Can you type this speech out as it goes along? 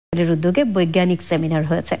এর উদ্যোগে বৈজ্ঞানিক সেমিনার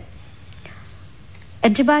হয়েছে।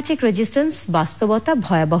 অ্যান্টিবায়োটিক রেজিস্ট্যান্স, বাস্তবতা,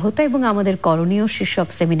 ভয়াবহতা এবং আমাদের করণীয় শীর্ষক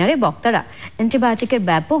সেমিনারে বক্তারা অ্যান্টিবায়োটিকের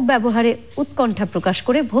ব্যাপক ব্যবহারে উৎকণ্ঠা প্রকাশ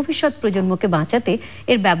করে ভবিষ্যৎ প্রজন্মকে বাঁচাতে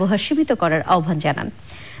এর ব্যবহার সীমিত করার আহ্বান জানান।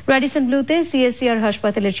 র্যাডিসন ব্লুতে CSCR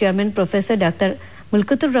হাসপাতালের চেয়ারম্যান প্রফেসর ডাক্তার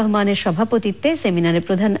মুলকুতুর রহমানের সভাপতিত্বে সেমিনারে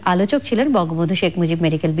প্রধান আলোচক ছিলেন বঙ্গবন্ধু শেখ মুজিব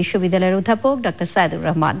মেডিকেল বিশ্ববিদ্যালয়ের অধ্যাপক ডাক্তার সাইদুর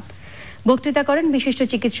রহমান। বক্তৃতা করেন বিশিষ্ট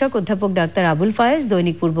চিকিৎসক অধ্যাপক ডাক্তার আবুল ফায়েজ,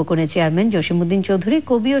 দৈনিক পূর্বকোণের চেয়ারম্যান জসিমউদ্দিন চৌধুরী,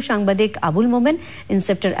 কবি ও সাংবাদিক আবুল মোমেন,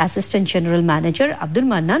 ইনসেপ্টার assistant general manager Abdul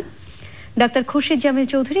Mannan, doctor Khurshid Jamil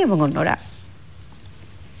Chowdhury এবং অন্যরা।